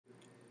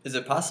Is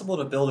it possible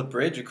to build a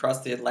bridge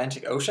across the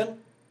Atlantic Ocean?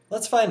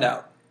 Let's find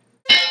out.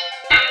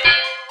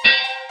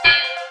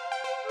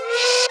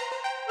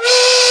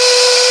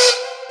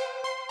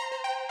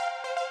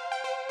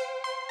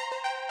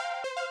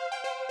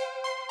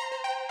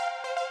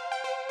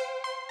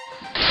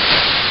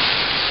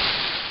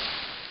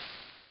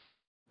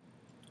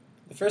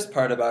 The first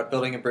part about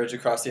building a bridge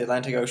across the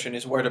Atlantic Ocean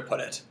is where to put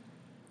it.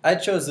 I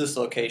chose this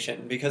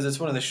location because it's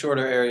one of the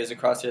shorter areas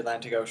across the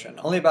Atlantic Ocean,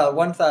 only about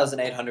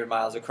 1,800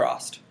 miles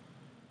across.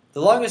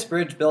 The longest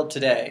bridge built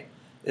today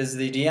is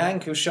the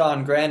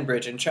Diankushan Grand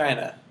Bridge in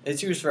China.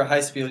 It's used for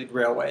high-speed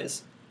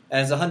railways,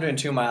 and it's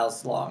 102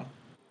 miles long.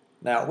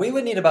 Now, we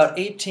would need about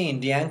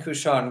 18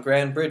 Diankushan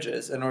Grand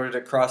Bridges in order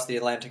to cross the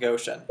Atlantic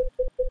Ocean.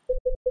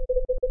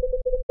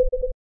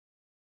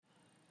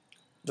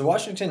 The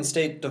Washington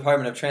State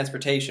Department of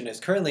Transportation is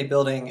currently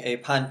building a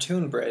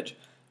pontoon bridge,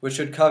 which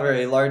should cover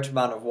a large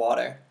amount of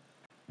water.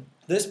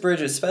 This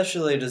bridge is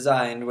specially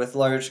designed with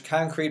large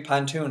concrete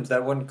pontoons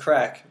that wouldn't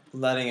crack,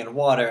 letting in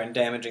water and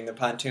damaging the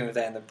pontoons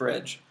and the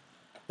bridge.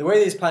 The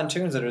way these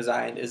pontoons are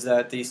designed is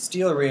that the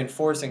steel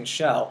reinforcing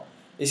shell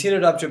is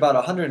heated up to about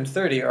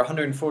 130 or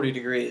 140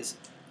 degrees,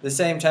 the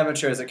same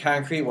temperature as a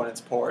concrete when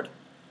it's poured.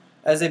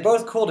 As they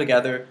both cool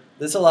together,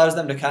 this allows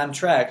them to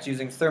contract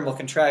using thermal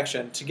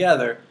contraction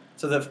together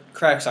so the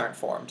cracks aren't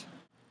formed.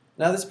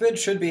 Now this bridge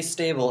should be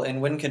stable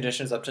in wind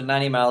conditions up to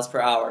 90 miles per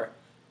hour,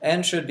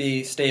 and should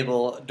be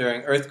stable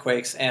during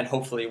earthquakes and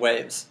hopefully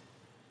waves.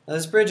 Now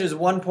this bridge is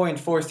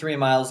 1.43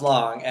 miles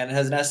long and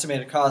has an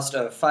estimated cost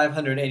of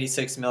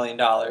 $586 million.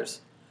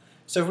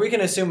 So if we can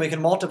assume we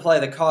can multiply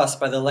the cost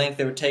by the length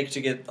it would take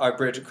to get our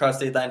bridge across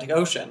the Atlantic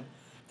Ocean,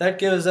 that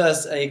gives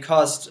us a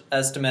cost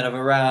estimate of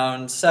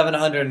around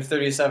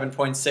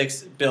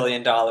 $737.6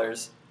 billion.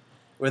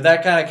 With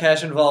that kind of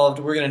cash involved,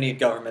 we're going to need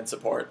government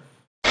support.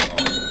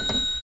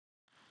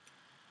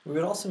 We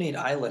would also need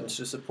islands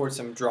to support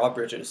some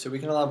drawbridges so we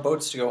can allow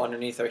boats to go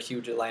underneath our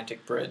huge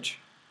Atlantic bridge.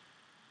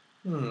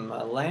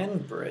 A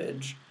land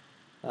bridge?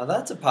 Now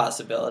that's a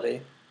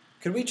possibility.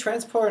 Could we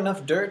transport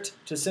enough dirt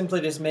to simply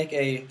just make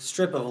a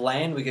strip of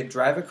land we could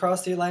drive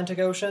across the Atlantic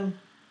Ocean?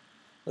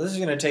 Well, this is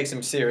going to take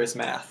some serious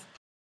math.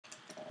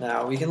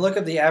 Now, we can look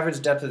up the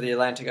average depth of the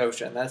Atlantic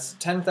Ocean. That's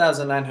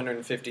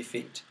 10,950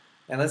 feet.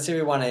 And let's say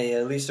we want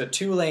at least a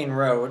 2-lane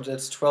road.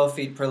 That's 12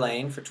 feet per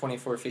lane for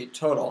 24 feet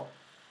total.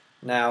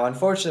 Now,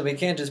 unfortunately, we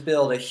can't just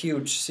build a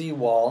huge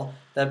seawall.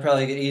 That'd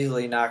probably get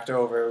easily knocked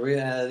over.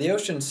 The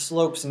ocean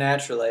slopes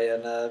naturally,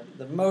 and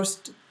the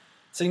most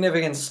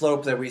significant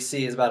slope that we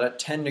see is about a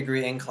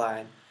 10-degree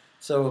incline.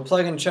 So we'll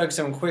plug and chug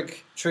some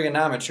quick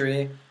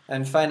trigonometry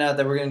and find out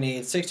that we're going to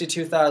need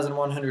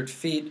 62,100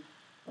 feet,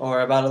 or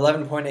about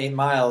 11.8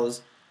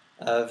 miles,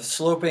 of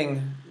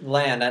sloping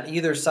land on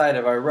either side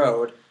of our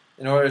road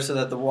in order so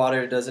that the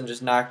water doesn't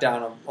just knock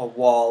down a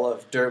wall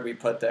of dirt we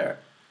put there.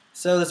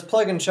 So let's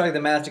plug and chug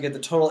the math to get the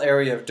total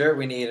area of dirt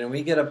we need, and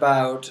we get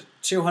about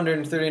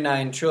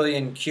 239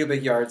 trillion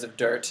cubic yards of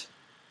dirt.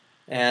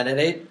 And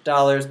at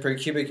 $8 per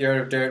cubic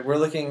yard of dirt, we're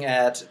looking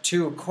at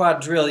 $2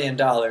 quadrillion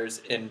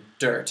in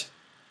dirt.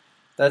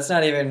 That's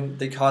not even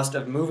the cost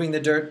of moving the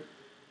dirt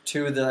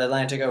to the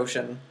Atlantic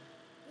Ocean.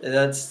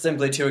 That's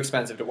simply too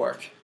expensive to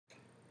work.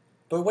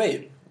 But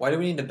wait, why do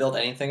we need to build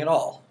anything at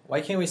all? Why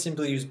can't we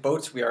simply use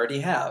boats we already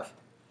have?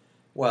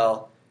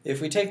 Well,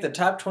 if we take the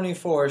top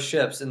 24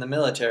 ships in the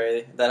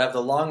military that have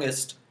the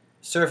longest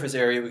surface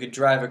area we could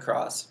drive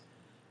across,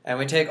 and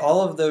we take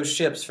all of those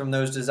ships from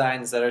those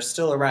designs that are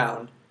still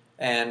around,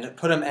 and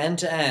put them end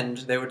to end,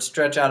 they would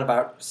stretch out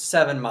about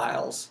 7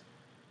 miles.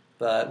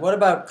 But what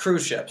about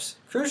cruise ships?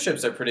 Cruise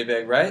ships are pretty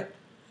big, right?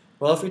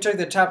 Well, if we took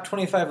the top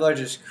 25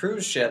 largest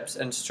cruise ships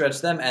and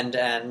stretched them end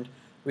to end,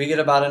 we get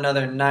about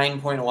another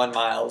 9.1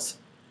 miles.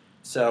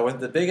 So with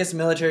the biggest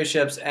military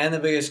ships and the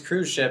biggest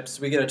cruise ships,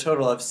 we get a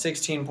total of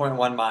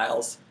 16.1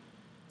 miles.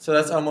 So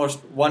that's almost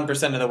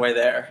 1% of the way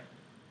there.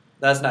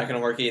 That's not going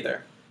to work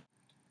either.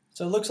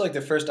 So it looks like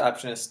the first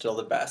option is still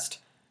the best.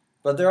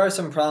 But there are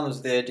some problems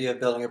with the idea of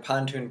building a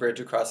pontoon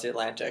bridge across the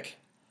Atlantic.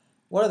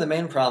 One of the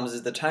main problems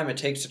is the time it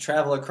takes to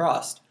travel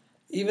across.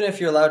 Even if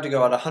you're allowed to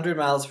go at 100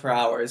 miles per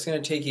hour, it's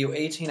going to take you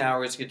 18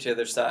 hours to get to the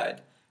other side.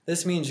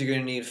 This means you're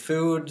going to need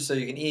food so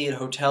you can eat,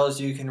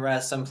 hotels you can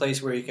rest, some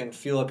place where you can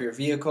fuel up your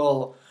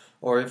vehicle,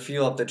 or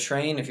fuel up the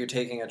train if you're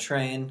taking a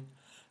train.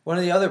 One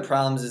of the other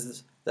problems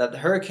is that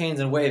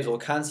hurricanes and waves will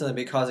constantly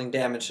be causing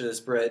damage to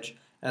this bridge,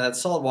 and that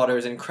salt water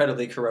is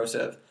incredibly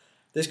corrosive.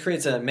 This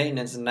creates a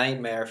maintenance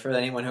nightmare for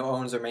anyone who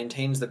owns or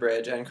maintains the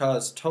bridge, and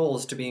causes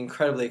tolls to be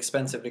incredibly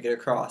expensive to get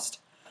across.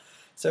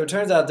 So it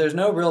turns out there's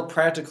no real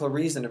practical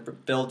reason to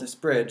build this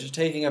bridge.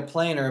 Taking a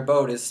plane or a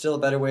boat is still a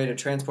better way to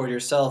transport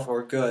yourself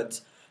or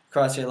goods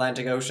across the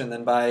Atlantic Ocean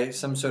than by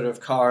some sort of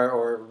car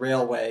or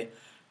railway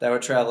that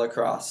would travel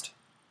across.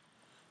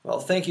 Well,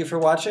 thank you for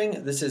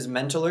watching. This is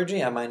Mentallurgy,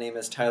 and my name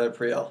is Tyler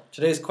Priel.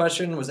 Today's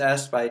question was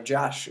asked by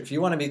Josh. If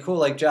you want to be cool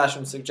like Josh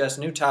and suggest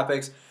new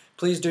topics,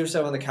 please do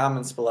so in the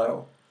comments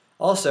below.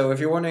 Also, if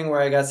you're wondering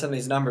where I got some of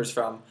these numbers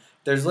from,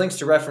 there's links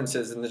to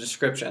references in the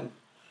description.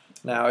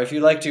 Now, if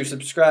you'd like to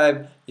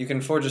subscribe, you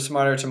can forge a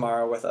smarter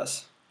tomorrow with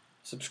us.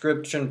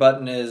 Subscription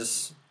button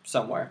is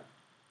somewhere.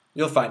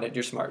 You'll find it.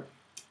 You're smart.